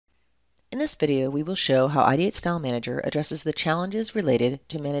this video, we will show how Ideate StyleManager addresses the challenges related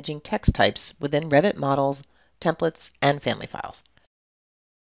to managing text types within Revit models, templates, and family files.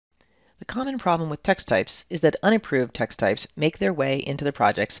 The common problem with text types is that unapproved text types make their way into the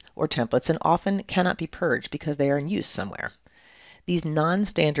projects or templates and often cannot be purged because they are in use somewhere. These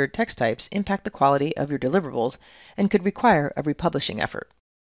non-standard text types impact the quality of your deliverables and could require a republishing effort.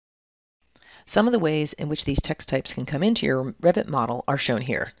 Some of the ways in which these text types can come into your Revit model are shown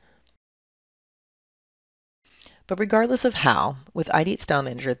here. But regardless of how, with Ideate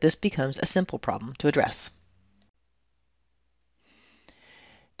StyleManager, this becomes a simple problem to address.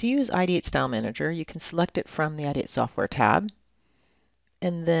 To use Ideate StyleManager, you can select it from the Ideate Software tab,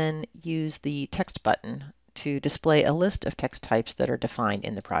 and then use the Text button to display a list of text types that are defined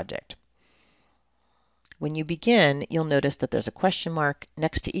in the project. When you begin, you'll notice that there's a question mark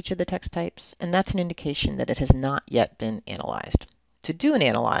next to each of the text types, and that's an indication that it has not yet been analyzed. To do an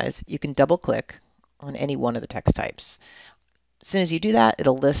analyze, you can double-click on any one of the text types. As soon as you do that,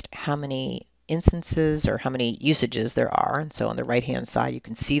 it'll list how many instances or how many usages there are. And so on the right-hand side, you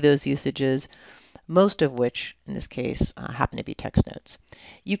can see those usages, most of which, in this case, happen to be text notes.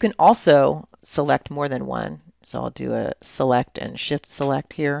 You can also select more than one. So I'll do a select and shift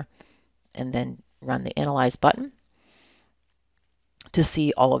select here, and then run the Analyze button to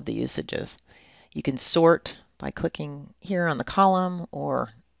see all of the usages. You can sort by clicking here on the column or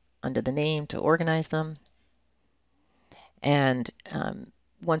under the name to organize them. And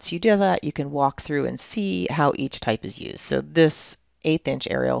once you do that, you can walk through and see how each type is used. So this 1/8"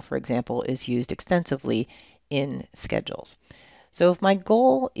 aerial, for example, is used extensively in schedules. So if my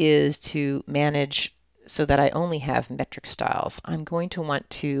goal is to manage so that I only have metric styles, I'm going to want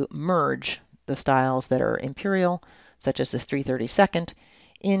to merge the styles that are imperial, such as this 3/32,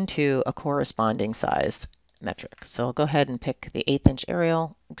 into a corresponding sized metric. So I'll go ahead and pick the 1/8"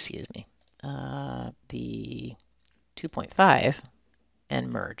 aerial, the 2.5,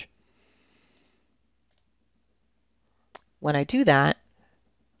 and merge. When I do that,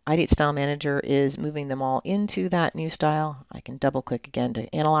 Ideate StyleManager is moving them all into that new style. I can double click again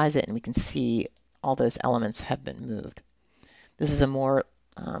to analyze it, and we can see all those elements have been moved. This is a more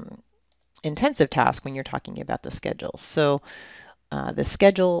intensive task when you're talking about the schedule. So the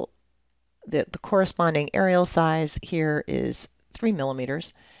schedule, the corresponding aerial size here is 3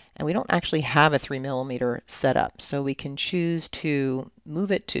 millimeters, and we don't actually have a 3 millimeter set up. So we can choose to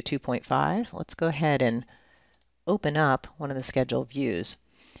move it to 2.5. Let's go ahead and open up one of the schedule views.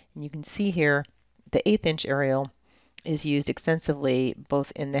 And you can see here the 1/8" aerial is used extensively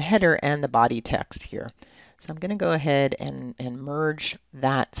both in the header and the body text here. So I'm going to go ahead and merge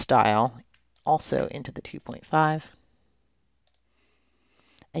that style also into the 2.5.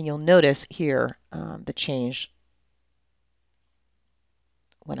 And you'll notice here the change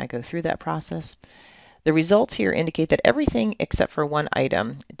when I go through that process. The results here indicate that everything except for one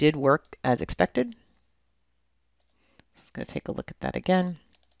item did work as expected. Let's go take a look at that again.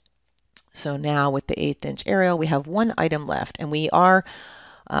 So now with the 1/8" aerial, we have one item left, and we are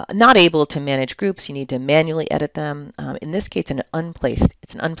not able to manage groups. You need to manually edit them. In this case,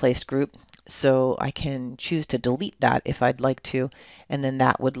 it's an unplaced group, so I can choose to delete that if I'd like to, and then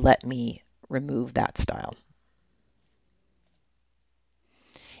that would let me remove that style.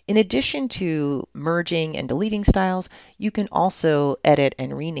 In addition to merging and deleting styles, you can also edit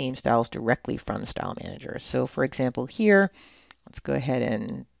and rename styles directly from StyleManager. So for example here, let's go ahead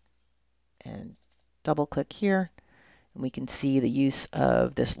and double click here, and we can see the use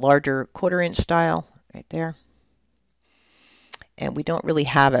of this larger 1/4" style right there. And we don't really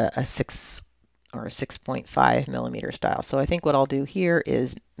have a 6 or a 6.5 millimeter style. So I think what I'll do here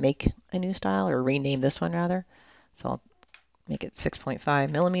is make a new style, or rename this one rather. So I'll make it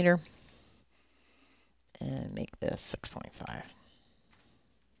 6.5 millimeter and make this 6.5.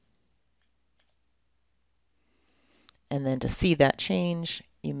 And then to see that change,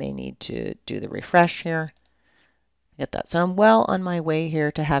 you may need to do the refresh here. Get that. So I'm well on my way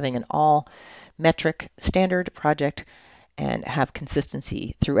here to having an all metric standard project and have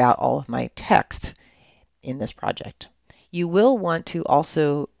consistency throughout all of my text in this project. You will want to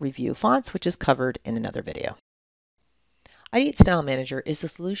also review fonts, which is covered in another video. Ideate StyleManager is the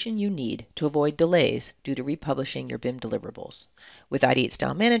solution you need to avoid delays due to republishing your BIM deliverables. With Ideate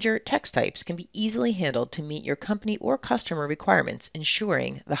StyleManager, text types can be easily handled to meet your company or customer requirements,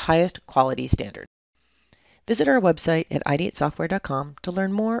 ensuring the highest quality standard. Visit our website at ideatesoftware.com to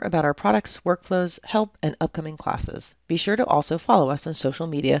learn more about our products, workflows, help, and upcoming classes. Be sure to also follow us on social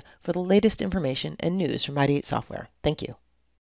media for the latest information and news from Ideate Software. Thank you.